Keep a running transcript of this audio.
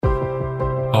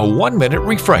A 1-minute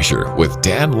refresher with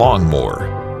Dan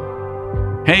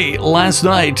Longmore. Hey, last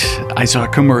night I saw a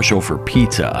commercial for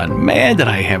pizza, and man, did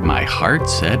I have my heart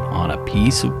set on a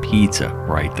piece of pizza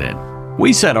right then.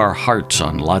 We set our hearts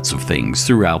on lots of things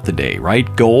throughout the day,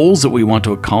 right? Goals that we want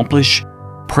to accomplish,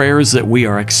 prayers that we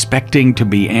are expecting to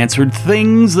be answered,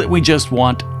 things that we just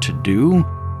want to do.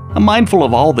 I'm mindful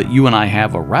of all that you and I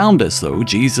have around us, though.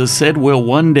 Jesus said will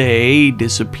one day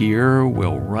disappear,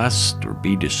 will rust, or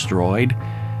be destroyed.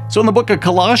 So in the book of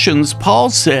Colossians, Paul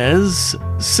says,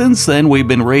 since then we've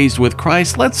been raised with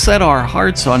Christ, let's set our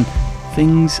hearts on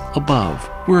things above,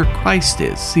 where Christ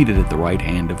is, seated at the right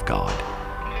hand of God.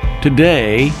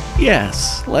 Today,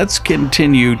 yes, let's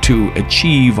continue to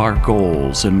achieve our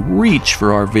goals and reach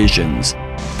for our visions,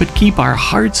 but keep our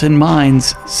hearts and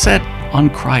minds set on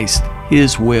Christ,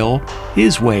 His will,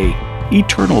 His way,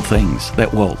 eternal things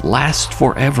that will last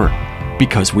forever,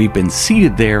 because we've been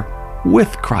seated there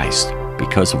with Christ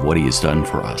because of what He has done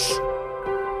for us.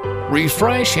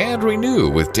 Refresh and renew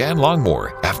with Dan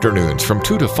Longmore, afternoons from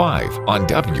 2 to 5 on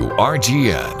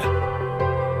WRGN.